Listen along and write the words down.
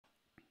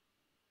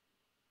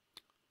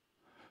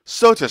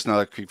So just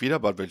another quick video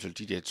about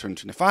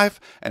VDJ2025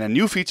 and a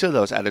new feature that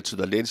was added to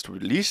the latest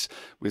release,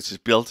 which is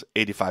build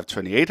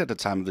 8528 at the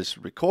time of this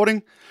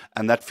recording,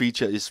 and that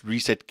feature is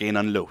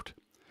resetGainOnLoad.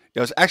 It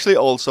was actually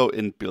also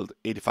in build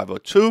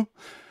 8502,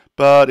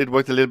 but it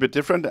worked a little bit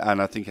different,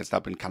 and I think it's now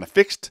been kind of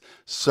fixed.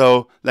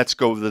 So let's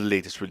go with the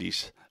latest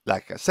release,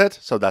 like I said.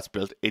 So that's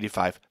build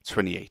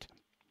 8528,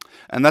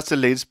 and that's the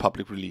latest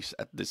public release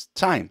at this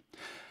time.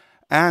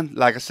 And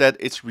like I said,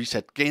 it's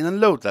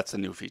resetGainOnLoad. That's a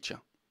new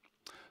feature.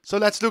 So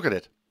let's look at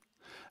it.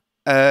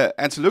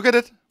 And to look at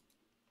it,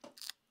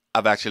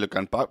 I've actually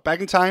gone back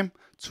in time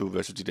to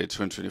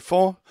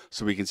VDJ2024,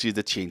 so we can see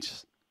the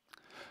changes.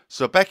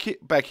 So back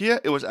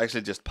here, it was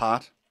actually just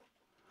part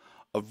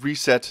of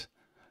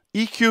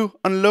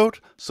resetEQOnLoad.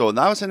 So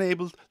now it's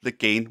enabled, the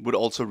gain would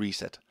also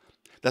reset.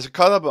 There's a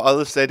couple of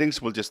other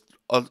settings we'll just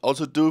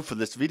also do for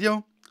this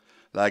video.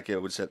 Like I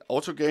would set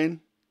autoGain.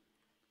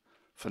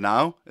 For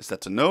now, is set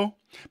to no.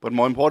 But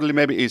more importantly,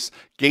 maybe is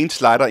gain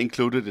slider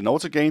included in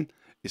autoGain.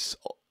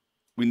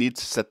 We need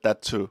to set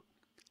that to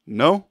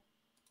no,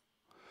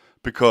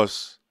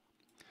 because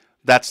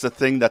that's the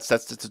thing that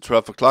sets it to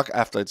 12 o'clock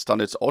after it's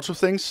done its auto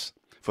things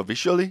for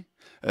visually,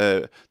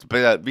 to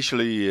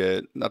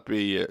visually not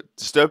be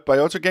disturbed by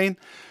autoGain.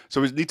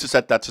 So we need to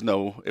set that to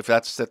no. If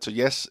that's set to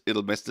yes,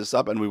 it'll mess this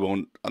up and we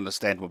won't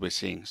understand what we're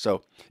seeing.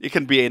 So it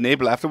can be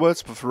enabled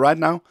afterwards, but for right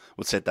now,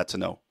 we'll set that to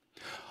no.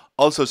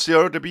 Also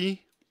 0 dB.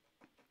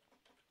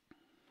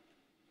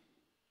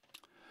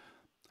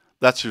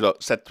 That should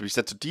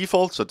reset to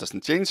default, so it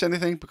doesn't change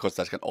anything, because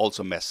that can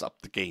also mess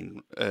up the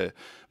gain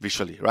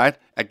visually, right?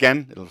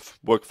 Again, it'll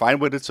work fine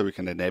with it, so we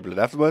can enable it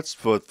afterwards.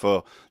 For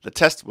the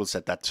test, we'll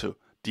set that to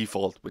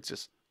default, which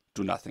is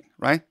do nothing,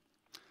 right?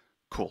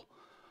 Cool.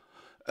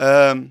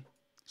 So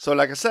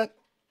like I said,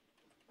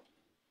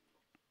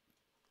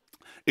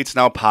 it's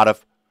now part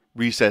of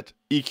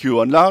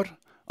resetEQOnLoad,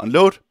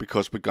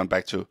 because we've gone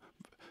back to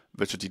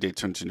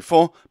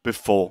VDJ2024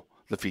 before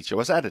the feature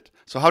was added.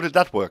 So how did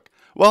that work?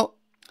 Well,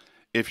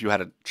 if you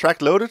had a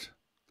track loaded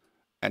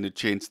and you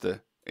changed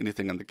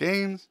anything on the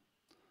gains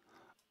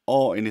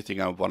or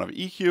anything on one of the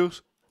EQs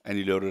and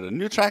you loaded a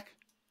new track,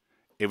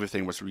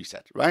 everything was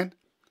reset, right?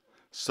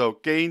 So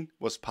gain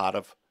was part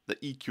of the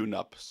EQ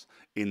knobs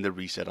in the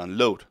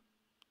resetOnLoad.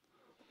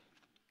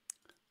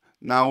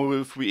 Now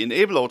if we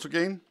enable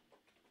autoGain,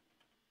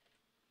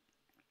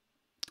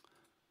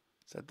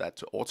 set that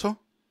to auto,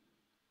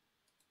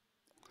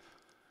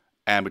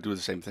 and we do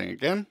the same thing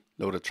again,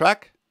 load a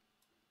track.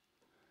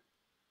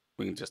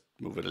 We can just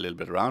move it a little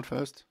bit around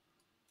first.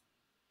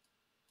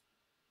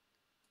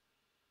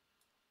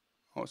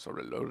 Oh, it's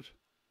already loaded.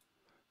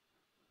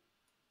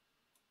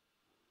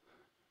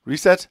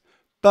 Reset,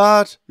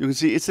 but you can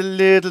see it's a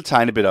little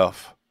tiny bit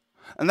off.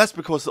 And that's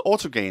because the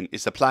autoGain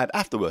is applied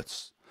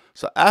afterwards.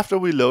 So after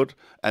we load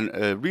and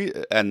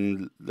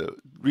the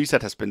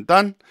reset has been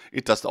done,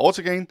 it does the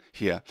autoGain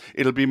here.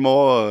 It'll be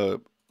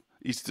more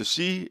easy to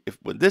see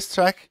with this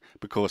track,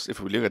 because if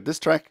we look at this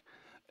track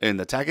in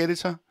the tag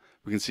editor,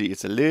 we can see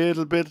it's a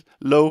little bit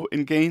low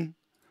in gain.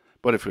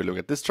 But if we look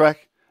at this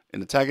track in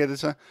the tag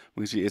editor,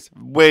 we can see it's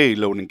way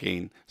low in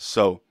gain.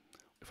 So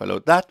if I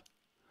load that,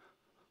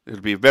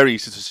 it'll be very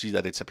easy to see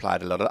that it's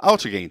applied a lot of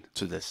autoGain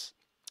to this.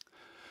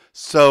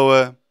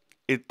 So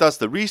it does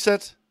the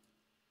reset.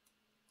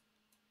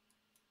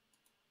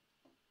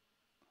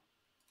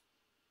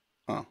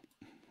 Oh,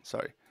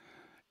 sorry.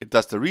 It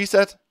does the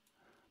reset,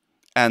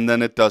 and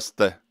then it does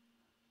the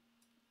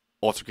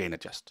autoGain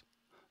adjust.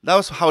 That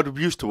was how it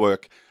used to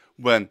work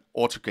when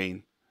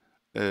autoGain,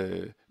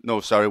 when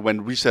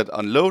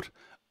resetOnLoad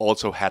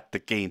also had the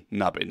gain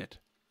knob in it.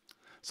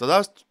 So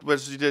that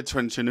was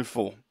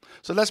VDJ2024.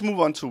 So let's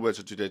move on to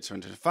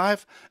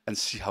VDJ2025 and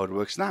see how it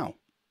works now.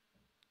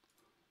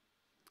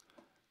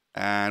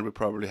 And we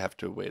probably have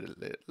to wait a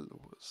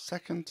little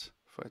second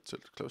for it to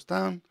close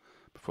down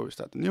before we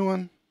start the new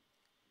one.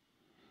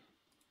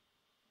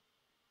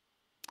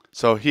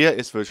 So here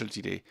is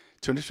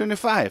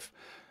VDJ2025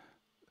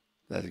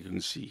 that you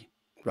can see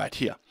right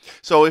here.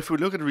 So if we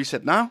look at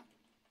reset now,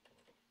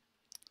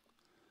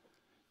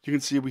 you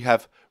can see we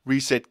have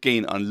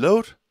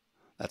resetGainOnLoad.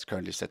 That's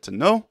currently set to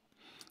no.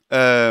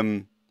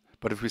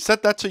 But if we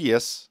set that to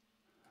yes,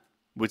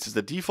 which is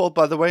the default,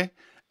 by the way,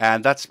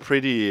 and that's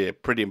pretty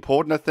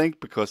important, I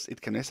think, because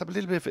it can mess up a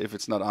little bit if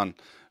it's not on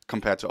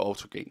compared to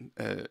autoGain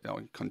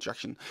in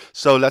conjunction.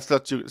 So we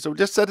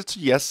just set it to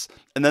yes,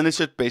 and then it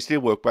should basically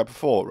work by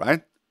before,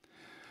 right?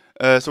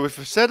 So if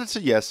we set it to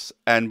yes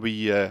and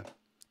we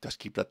just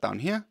keep that down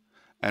here,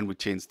 and we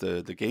change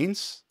the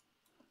gains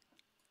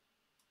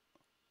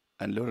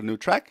and load a new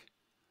track,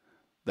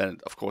 then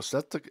of course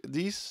that's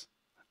these,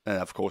 and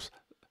of course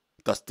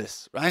does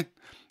this, right?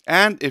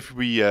 And if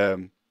we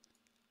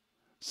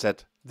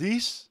set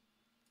these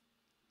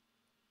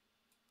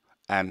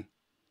and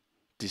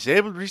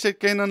disable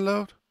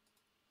resetGainOnLoad,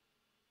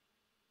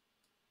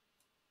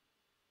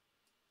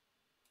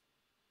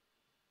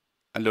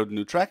 and load a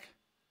new track,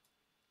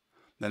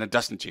 then it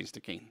doesn't change the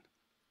gain.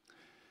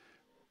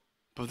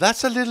 But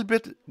that's a little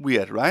bit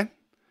weird, right?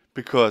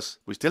 Because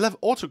we still have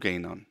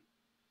autoGain on.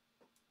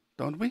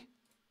 don't we?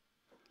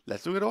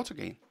 Let's look at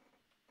autoGain.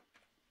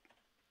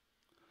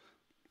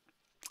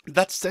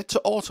 That's set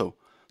to auto.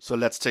 So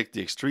let's take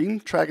the extreme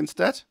track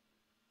instead.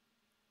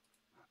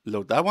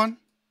 Load that one.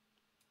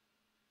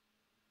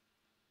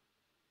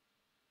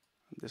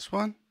 This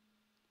one.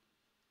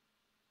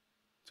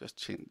 Just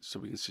change so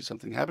we can see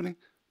something happening.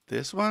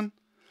 This one.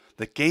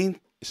 The gain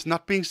is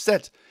not being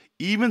set,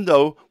 even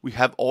though we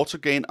have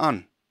autoGain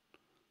on.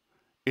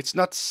 It's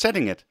not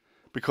setting it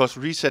because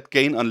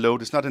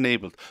resetGainOnLoad is not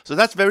enabled. So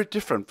that's very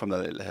different from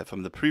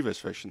the previous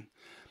version.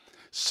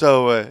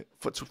 So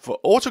for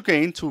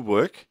autoGain to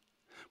work,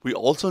 we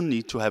also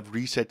need to have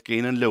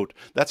resetGainOnLoad.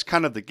 That's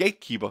kind of the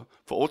gatekeeper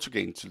for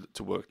autoGain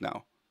to work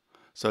now.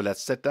 So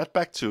let's set that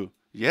back to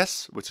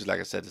yes, which is, like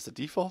I said, is the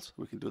default.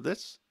 We can do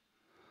this.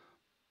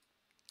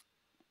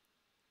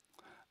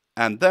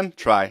 And then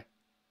try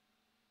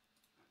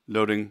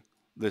loading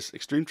this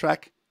extreme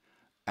track,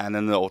 and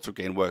then the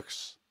autoGain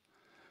works.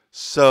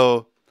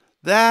 So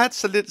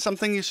that's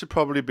something you should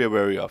probably be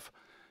wary of.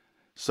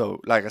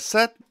 So like I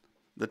said,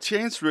 the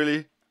change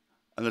really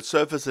on the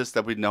surface is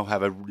that we now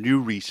have a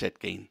new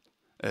resetGain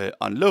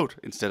onload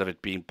instead of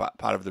it being part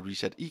of the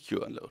resetEQ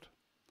onload.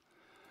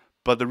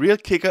 But the real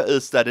kicker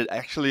is that it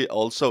actually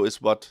also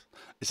is what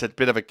is a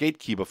bit of a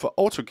gatekeeper for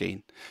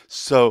autoGain.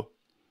 So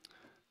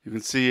you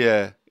can see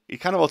it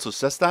kind of also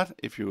says that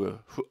if you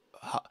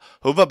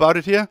hover about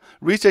it here,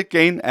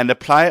 resetGain and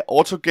apply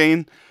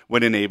autoGain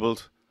when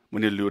enabled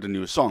when you load a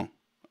new song,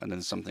 and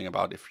then something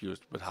about if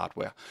used with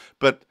hardware.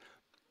 But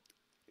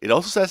it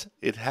also says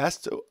it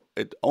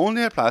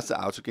only applies to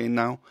autoGain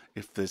now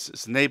if this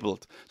is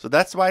enabled. So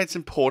that's why it's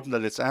important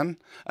that it's on,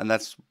 and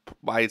that's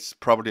why it's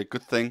probably a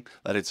good thing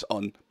that it's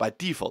on by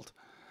default.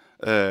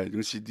 You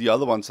can see the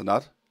other ones are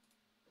not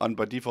on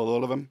by default,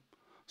 all of them.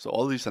 So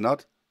all these are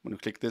not. When you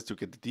click this to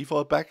get the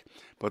default back,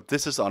 but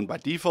this is on by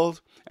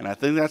default, and I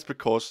think that's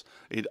because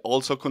it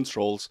also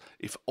controls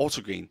if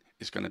autoGain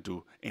is going to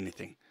do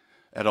anything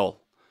at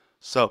all.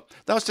 So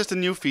that was just a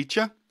new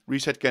feature,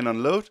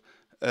 resetGainOnLoad,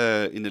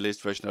 in the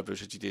latest version of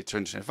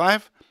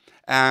VDJ2025,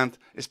 and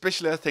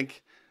especially I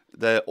think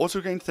the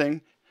autoGain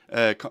thing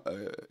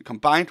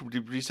combined with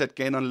the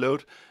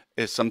resetGainOnLoad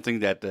is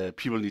something that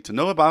people need to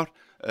know about,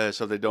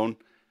 so they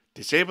don't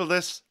disable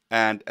this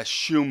and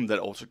assume that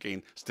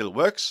autoGain still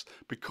works,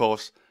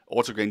 because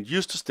autoGain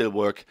used to still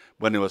work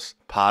when it was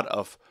part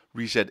of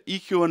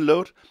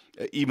resetEQ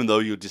even though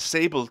you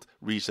disabled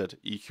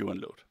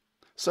resetEQ.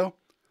 So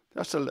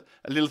that's a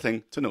little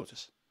thing to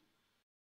notice.